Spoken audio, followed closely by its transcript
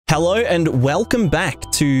Hello and welcome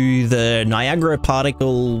back to the Niagara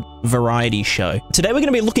Particle Variety Show. Today we're going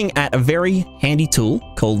to be looking at a very handy tool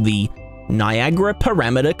called the Niagara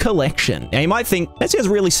Parameter Collection. Now you might think that sounds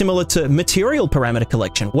really similar to Material Parameter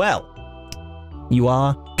Collection. Well, you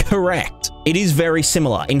are correct. It is very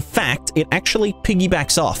similar. In fact, it actually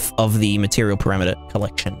piggybacks off of the Material Parameter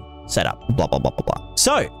Collection setup. Blah, blah, blah, blah, blah.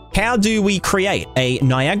 So, how do we create a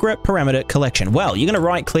Niagara Parameter Collection? Well, you're going to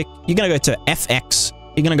right click, you're going to go to FX,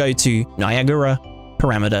 you're going to go to Niagara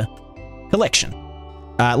Parameter Collection.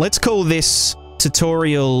 Let's call this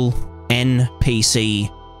tutorial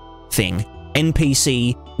NPC thing.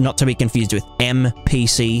 NPC, not to be confused with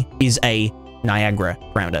MPC, is a Niagara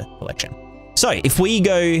Parameter Collection. So if we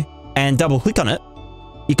go and double click on it,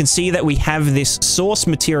 you can see that we have this source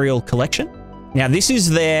material collection. Now this is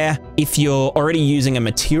there if you're already using a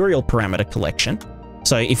material parameter collection.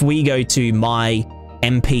 So if we go to my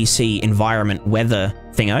MPC environment weather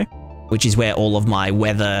thingo, which is where all of my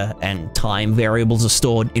weather and time variables are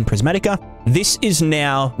stored in Prismatica, this is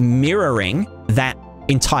now mirroring that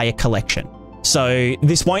entire collection. So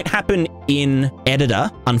this won't happen in editor,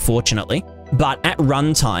 unfortunately, but at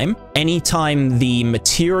runtime, anytime the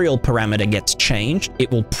material parameter gets changed, it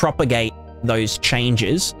will propagate those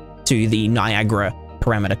changes to the Niagara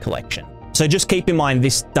parameter collection. So just keep in mind,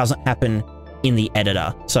 this doesn't happen in the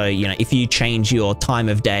editor. So, you know, if you change your time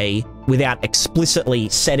of day without explicitly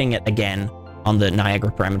setting it again on the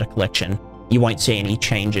Niagara parameter collection, you won't see any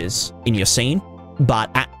changes in your scene,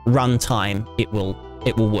 but at runtime, it will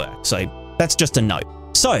work. So that's just a note.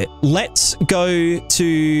 So let's go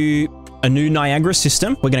to a new Niagara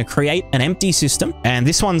system. We're going to create an empty system, and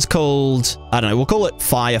this one's called, I don't know, we'll call it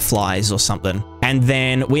Fireflies or something. And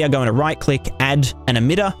then we are going to right click, add an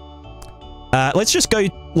emitter. Let's just go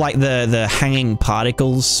like the hanging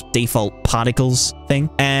particles, default particles thing.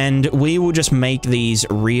 And we will just make these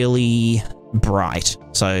really bright.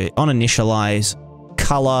 So on initialize,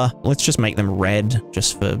 color, let's just make them red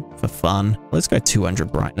just for fun. Let's go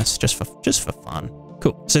 200 brightness just for fun.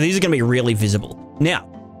 Cool. So these are going to be really visible. Now,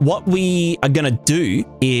 what we are going to do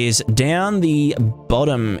is down the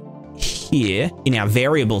bottom here in our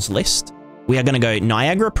variables list, we are going to go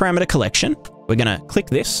Niagara Parameter Collection. We're going to click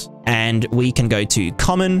this and we can go to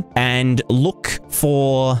common and look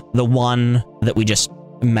for the one that we just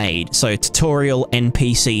made. So tutorial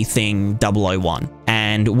NPC thing 001.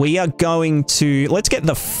 And we are going to, let's get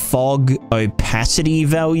the fog opacity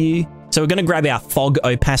value. So we're going to grab our fog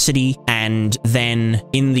opacity, and then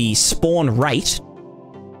in the spawn rate,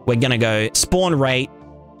 we're going to go spawn rate,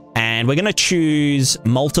 and we're going to choose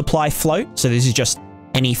multiply float. So this is just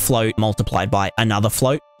any float multiplied by another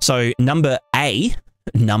float. So number A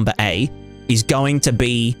is going to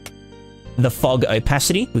be the fog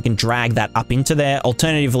opacity. We can drag that up into there.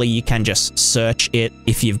 Alternatively, you can just search it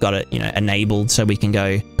if you've got it, you know, enabled. So we can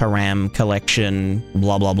go param collection,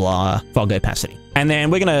 blah, blah, blah, fog opacity. And then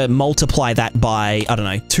we're going to multiply that by, I don't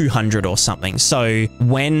know, 200 or something. So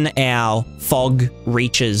when our fog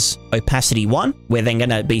reaches opacity 1, we're then going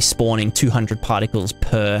to be spawning 200 particles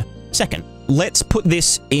per second. Let's put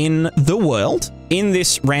this in the world. In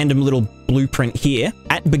this random little blueprint here,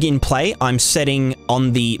 at begin play, I'm setting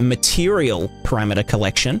on the material parameter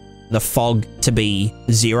collection, the fog to be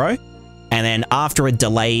 0. And then after a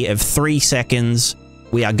delay of 3 seconds,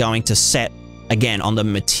 we are going to set again on the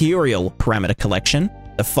material parameter collection,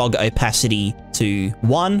 the fog opacity to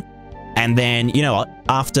 1. And then, you know what,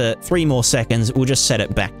 after 3 more seconds, we'll just set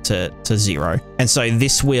it back to 0. And so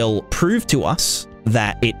this will prove to us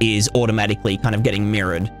that it is automatically kind of getting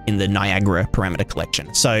mirrored in the Niagara parameter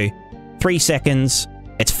collection. So 3 seconds,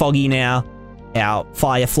 it's foggy now, our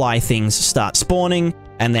firefly things start spawning,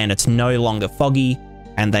 and then it's no longer foggy,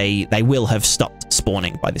 and they will have stopped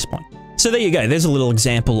spawning by this point. So there you go. There's a little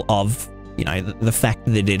example of, you know, the fact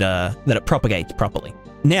that it propagates properly.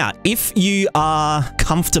 Now, if you are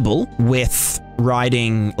comfortable with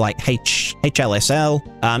writing like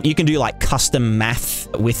HLSL, you can do like custom math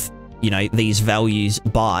with, you know, these values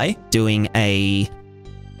by doing a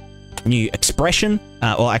new expression,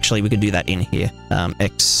 or actually we could do that in here,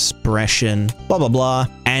 expression, blah, blah, blah.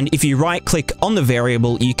 And if you right click on the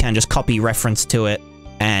variable, you can just copy reference to it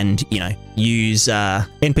and, you know, use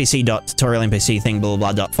npc.tutorial npc thing, blah,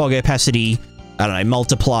 blah, blah, fog opacity, I don't know,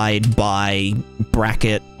 multiplied by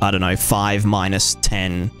bracket, I don't know, 5 minus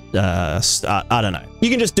 10, I don't know. You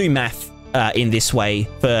can just do math in this way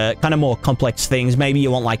for kind of more complex things. Maybe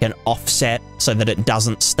you want like an offset so that it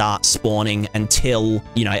doesn't start spawning until,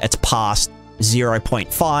 you know, it's past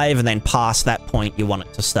 0.5, and then past that point you want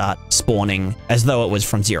it to start spawning as though it was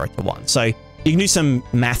from 0 to 1. So You can do some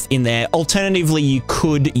math in there. Alternatively, you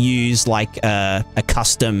could use like a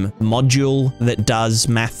custom module that does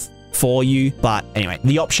math for you. But anyway,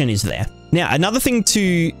 the option is there. Now, another thing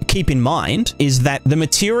to keep in mind is that the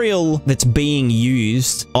material that's being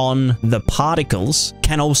used on the particles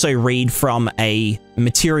can also read from a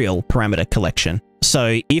material parameter collection.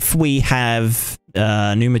 So if we have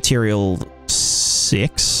new material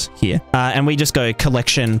 6 here, and we just go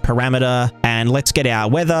collection parameter, and let's get our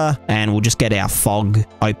weather, and we'll just get our fog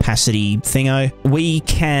opacity thingo. We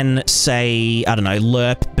can say, I don't know,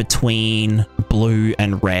 lerp between blue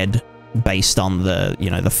and red based on the, you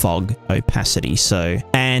know, the fog opacity. So,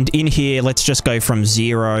 and in here, let's just go from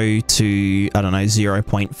 0 to, I don't know,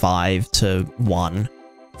 0.5 to 1,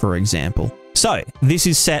 for example. So this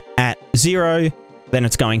is set at 0, then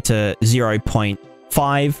it's going to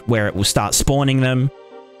 0.5, where it will start spawning them.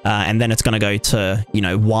 And then it's going to go to, you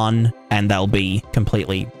know, 1, and they'll be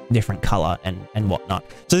completely different color and whatnot.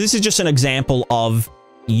 So this is just an example of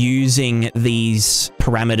using these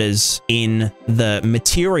parameters in the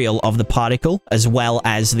material of the particle, as well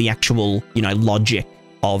as the actual, you know, logic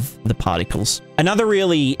of the particles. Another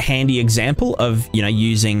really handy example of, you know,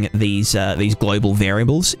 using these global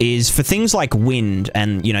variables is for things like wind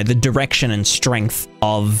and, you know, the direction and strength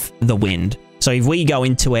of the wind. So if we go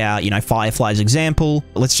into our, you know, Fireflies example,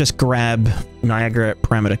 let's just grab Niagara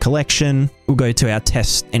Parameter Collection. We'll go to our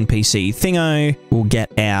test NPC thingo. We'll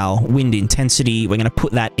get our wind intensity. We're going to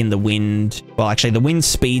put that in the wind. Well, actually, the wind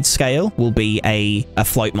speed scale will be a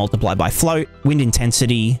float multiplied by float, wind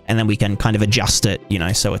intensity, and then we can kind of adjust it, you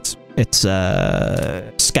know, so it's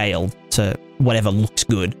scaled to whatever looks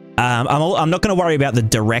good. I'm not going to worry about the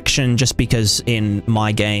direction, just because in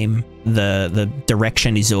my game, the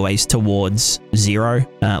direction is always towards 0,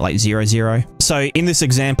 like 0, 0. So in this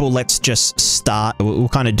example, let's just start. We'll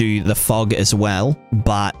kind of do the fog as well,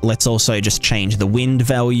 but let's also just change the wind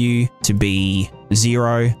value to be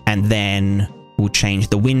 0, and then we'll change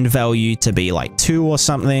the wind value to be like 2 or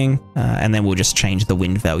something, and then we'll just change the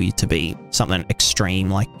wind value to be something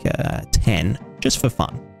extreme like 10, just for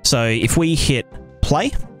fun. So if we hit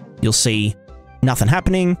play, you'll see nothing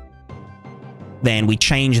happening. Then we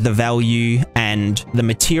change the value, and the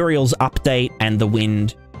materials update, and the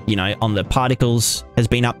wind, you know, on the particles has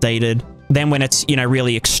been updated. Then when it's, you know,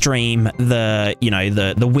 really extreme, the, you know,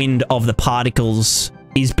 the wind of the particles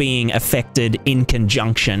is being affected in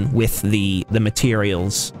conjunction with the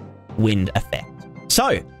materials wind effect.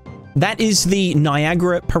 So that is the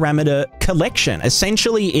Niagara Parameter Collection.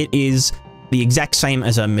 Essentially, it is the exact same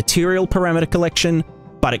as a material parameter collection,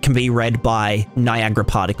 but it can be read by Niagara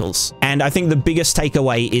Particles. And I think the biggest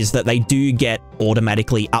takeaway is that they do get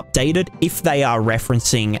automatically updated if they are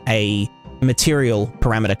referencing a material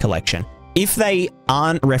parameter collection. If they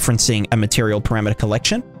aren't referencing a material parameter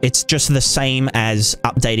collection, it's just the same as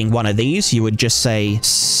updating one of these. You would just say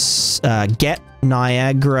get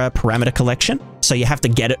Niagara Parameter Collection. So you have to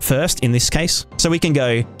get it first in this case. So we can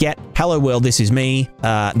go get hello world, this is me.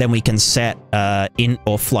 Then we can set int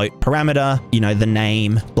or float parameter, you know, the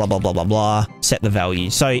name, blah, blah, blah, blah, blah, set the value.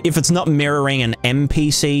 So if it's not mirroring an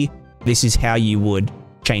MPC, this is how you would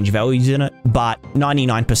change values in it. But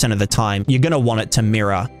 99% of the time, you're going to want it to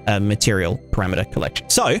mirror a material parameter collection.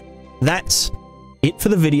 So that's it for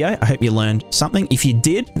the video. I hope you learned something. If you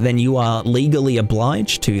did, then you are legally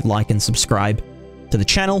obliged to like and subscribe to the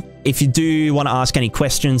channel. If you do want to ask any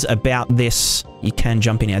questions about this, you can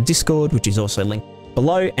jump in our Discord, which is also linked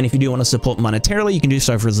below. And if you do want to support monetarily, you can do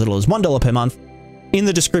so for as little as $1 per month. In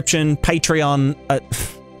the description, Patreon,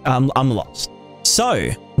 I'm lost.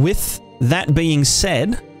 So with that being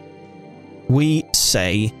said, we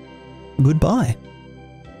say goodbye.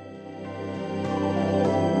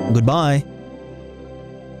 Goodbye.